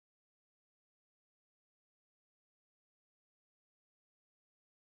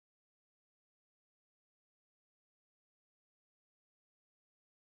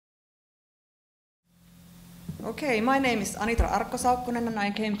Okay, my name is Anitra Arkko-Saukkonen and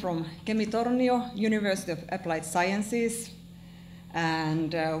I came from Kemi Tornion, University of Applied Sciences.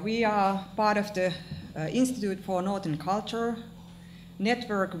 And we are part of the Institute for Northern Culture,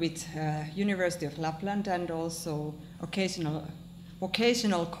 network with University of Lapland and also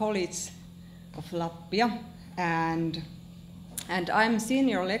Vocational College of Lappia. And I'm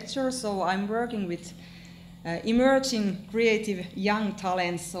senior lecturer, so I'm working with emerging creative young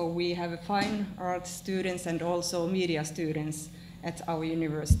talents, so we have fine art students and also media students at our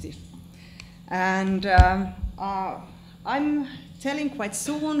university. And I'm telling quite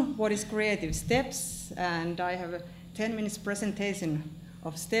soon what is Creative Steps, and I have a 10 minutes presentation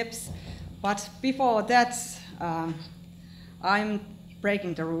of steps. But before that, I'm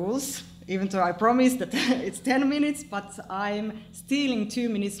breaking the rules, even though I promised that it's 10 minutes, but I'm stealing 2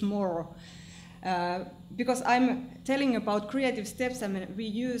 minutes more. Because I'm telling about creative steps, we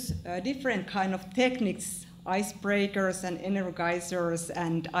use different kind of techniques, icebreakers and energizers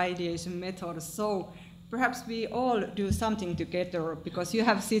and ideation methods. So perhaps we all do something together, because you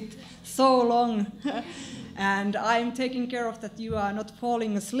have sit so long and I'm taking care of that you are not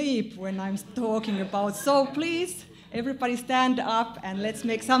falling asleep when I'm talking about. So please, everybody stand up and let's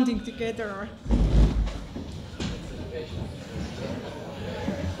make something together.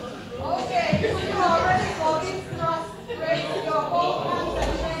 Okay, if you are ready for this thrust, raise your both hands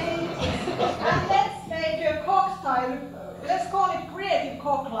and change. And let's make a cocktail. Let's call it creative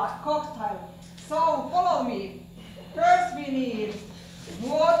cocktail. So follow me. First we need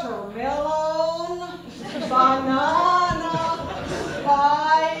watermelon, banana,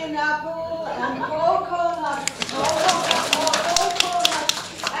 pineapple, and coconut.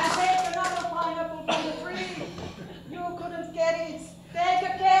 And take another pineapple from the tree. You couldn't get it. Take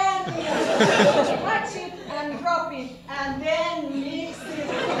a candy, catch it and drop it, and then mix it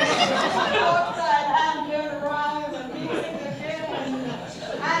outside and turn around and mix it again.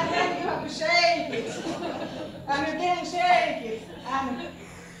 And then you have to shake it, and again shake it, and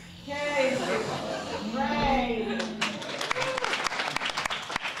shake it. Great.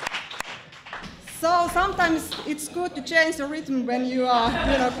 So sometimes it's good to change the rhythm when you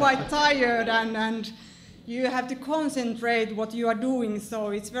are quite tired and you have to concentrate what you are doing,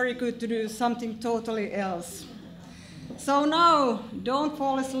 so it's very good to do something totally else. So now, don't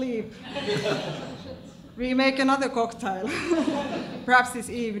fall asleep. We make another cocktail, perhaps this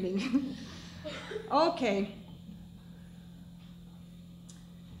evening. Okay.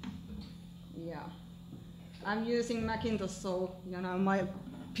 Yeah, I'm using Macintosh, so my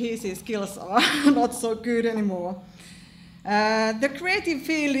PC skills are not so good anymore. The creative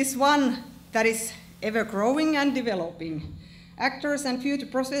field is one that is ever growing and developing. Actors and future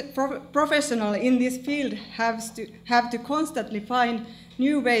professionals in this field have to constantly find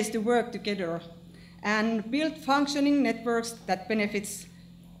new ways to work together and build functioning networks that benefits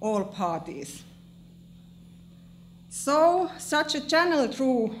all parties. So, such a channel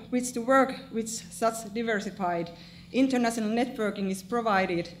through which to work with such diversified international networking is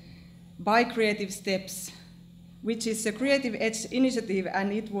provided by Creative Steps, which is a Creative Edge initiative,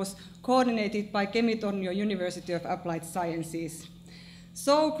 and it was coordinated by Kemi Tornion, University of Applied Sciences.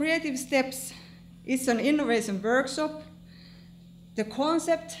 So Creative Steps is an innovation workshop, the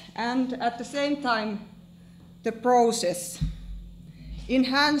concept, and at the same time, the process.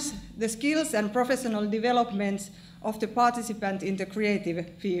 Enhance the skills and professional development of the participant in the creative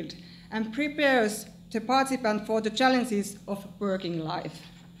field, and prepares the participant for the challenges of working life.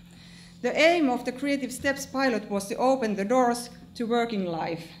 The aim of the Creative Steps pilot was to open the doors to working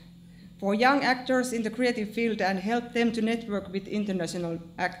life for young actors in the creative field and help them to network with international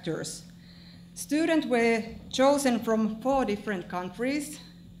actors. Students were chosen from 4 different countries,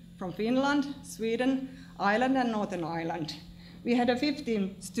 from Finland, Sweden, Ireland, and Northern Ireland. We had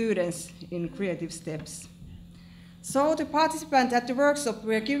 15 students in Creative Steps. So the participants at the workshop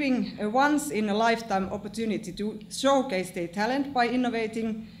were given a once-in-a-lifetime opportunity to showcase their talent by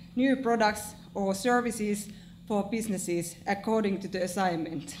innovating new products or services for businesses according to the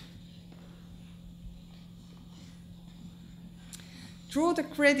assignment. Through the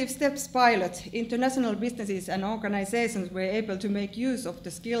Creative Steps pilot, international businesses and organizations were able to make use of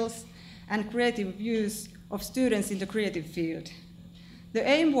the skills and creative views of students in the creative field. The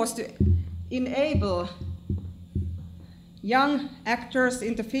aim was to enable young actors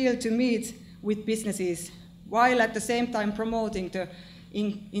in the field to meet with businesses, while at the same time promoting the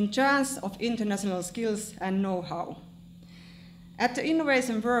chance of international skills and know-how. At the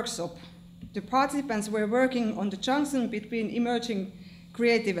innovation workshop, the participants were working on the junction between emerging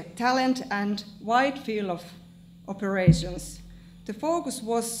creative talent and wide field of operations. The focus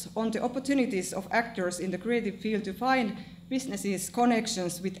was on the opportunities of actors in the creative field to find businesses'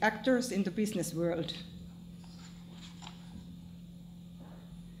 connections with actors in the business world.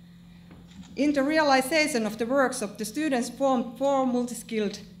 In the realization of the workshop, the students formed 4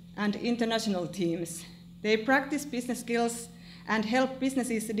 multi-skilled and international teams. They practice business skills and help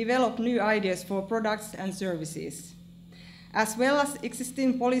businesses develop new ideas for products and services, as well as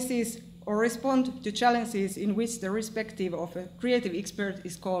existing policies or respond to challenges in which the respective of a creative expert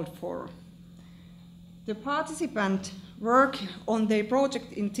is called for. The participants work on their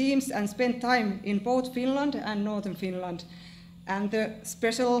project in teams and spend time in both Finland and Northern Finland, and the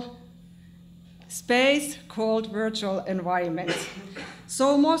special space called virtual environment.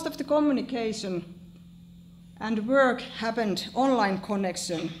 So most of the communication and work happened online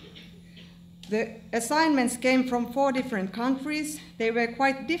connection. The assignments came from 4 different countries. They were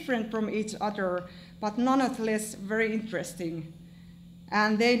quite different from each other, but nonetheless very interesting.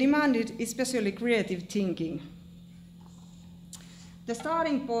 And they demanded especially creative thinking. The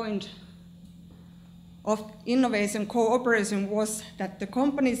starting point of innovation cooperation was that the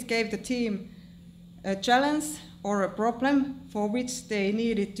companies gave the team a challenge or a problem for which they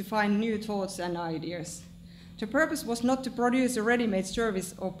needed to find new thoughts and ideas. The purpose was not to produce a ready-made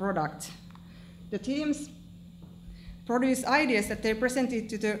service or product. The teams produced ideas that they presented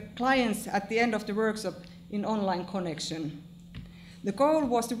to the clients at the end of the workshop in online connection. The goal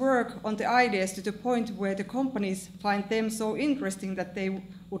was to work on the ideas to the point where the companies find them so interesting that they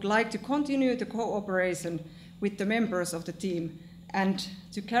would like to continue the cooperation with the members of the team and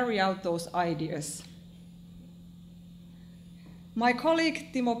to carry out those ideas. My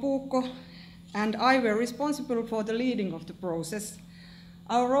colleague Timo Puukko and I were responsible for the leading of the process.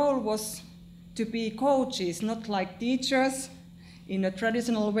 Our role was to be coaches, not like teachers in a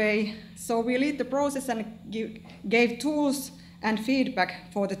traditional way. So we lead the process and gave tools and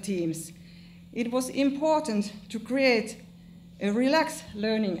feedback for the teams. It was important to create a relaxed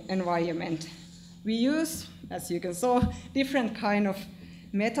learning environment. We use, as you can see, different kind of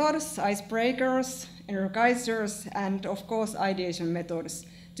methods, icebreakers, energizers, and of course ideation methods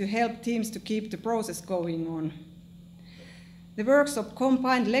to help teams to keep the process going on. The workshop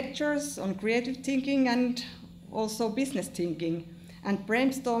combined lectures on creative thinking and also business thinking, and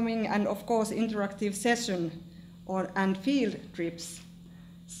brainstorming, and of course interactive session and field trips.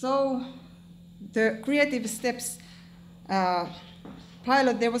 So the creative steps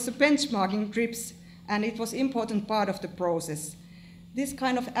pilot, there was a benchmarking trips, and it was important part of the process. This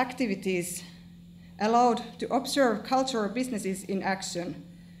kind of activities allowed to observe cultural businesses in action.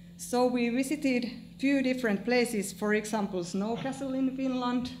 So we visited few different places, for example, Snow Castle in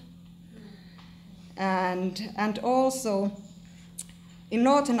Finland, and also in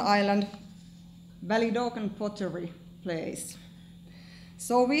Northern Ireland, Ballydogan pottery place.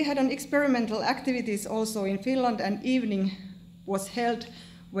 So we had an experimental activities also in Finland, and evening was held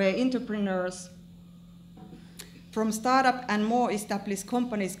where entrepreneurs from startup and more established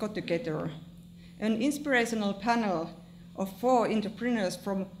companies got together. An inspirational panel of 4 entrepreneurs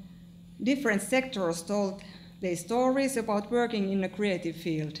from different sectors told their stories about working in a creative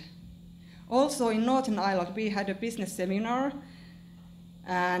field. Also in Northern Ireland we had a business seminar,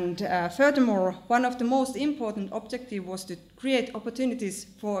 and furthermore, one of the most important objectives was to create opportunities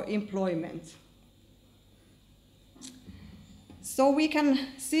for employment. So we can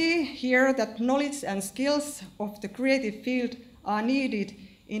see here that knowledge and skills of the creative field are needed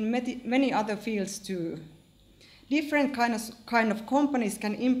in many other fields too. Different kind of companies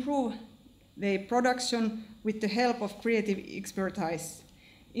can improve their production with the help of creative expertise.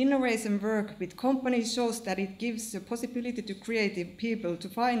 Innovation work with companies shows that it gives the possibility to creative people to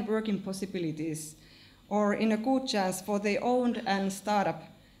find working possibilities, or in a good chance for their own and startup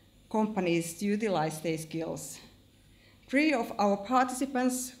companies to utilize their skills. 3 of our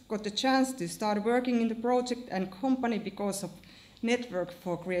participants got the chance to start working in the project and company because of Network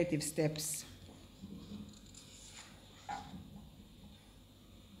for Creative Steps.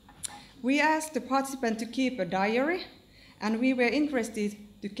 We asked the participant to keep a diary, and we were interested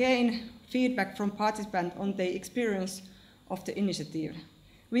to gain feedback from participants on their experience of the initiative.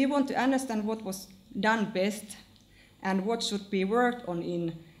 We want to understand what was done best and what should be worked on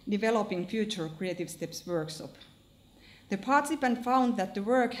in developing future Creative Steps workshop. The participant found that the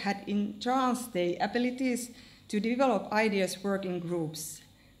work had enhanced their abilities to develop ideas working groups.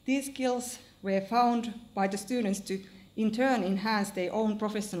 These skills were found by the students to in turn enhance their own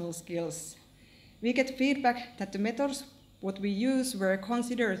professional skills. We get feedback that the methods what we use were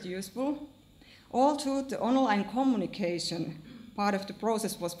considered useful. Although the online communication part of the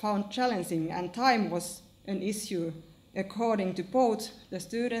process was found challenging and time was an issue according to both the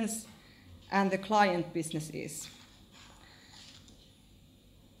students and the client businesses.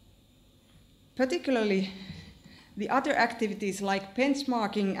 Particularly, the other activities like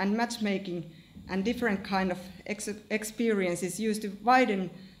benchmarking and matchmaking and different kind of experiences used to widen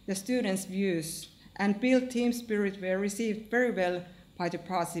the students' views and build team spirit were received very well by the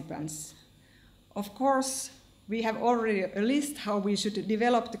participants. Of course, we have already a list how we should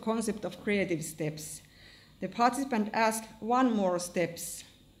develop the concept of creative steps. The participant asked one more step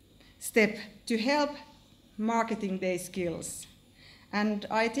to help marketing their skills. And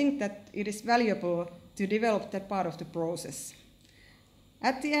I think that it is valuable to develop that part of the process.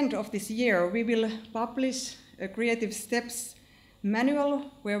 At the end of this year, we will publish a Creative Steps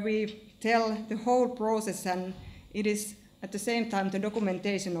manual where we tell the whole process, and it is at the same time the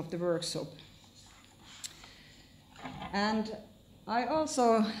documentation of the workshop. And I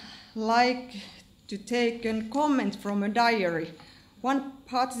also like to take a comment from a diary. One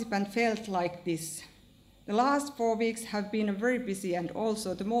participant felt like this: the last 4 weeks have been very busy and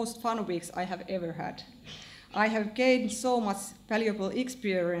also the most fun weeks I have ever had. I have gained so much valuable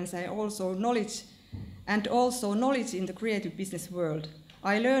experience and also knowledge in the creative business world.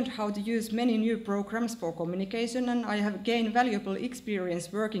 I learned how to use many new programs for communication, and I have gained valuable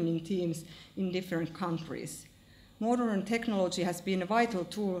experience working in teams in different countries. Modern technology has been a vital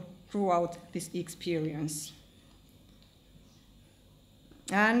tool throughout this experience.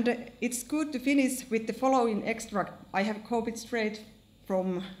 And it's good to finish with the following extract. I have copied straight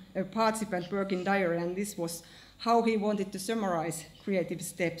from a participant working diary, and this was how he wanted to summarize creative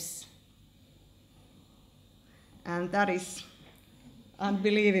steps. And that is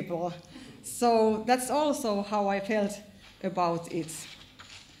unbelievable. So that's also how I felt about it.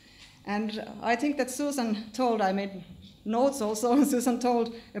 And I think that Susan told, I made notes also, Susan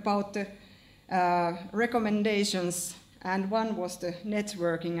told about the recommendations, and one was the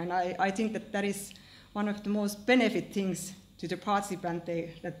networking, and I think that that is one of the most benefit things to the participant,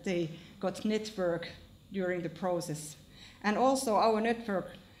 that they got network during the process. And also our network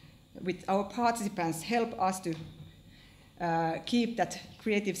with our participants help us to keep that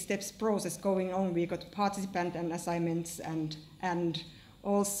creative steps process going on. We got participant and assignments and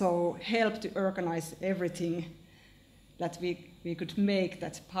also help to organize everything that we could make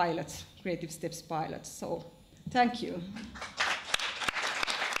that pilot, creative steps pilot. So thank you.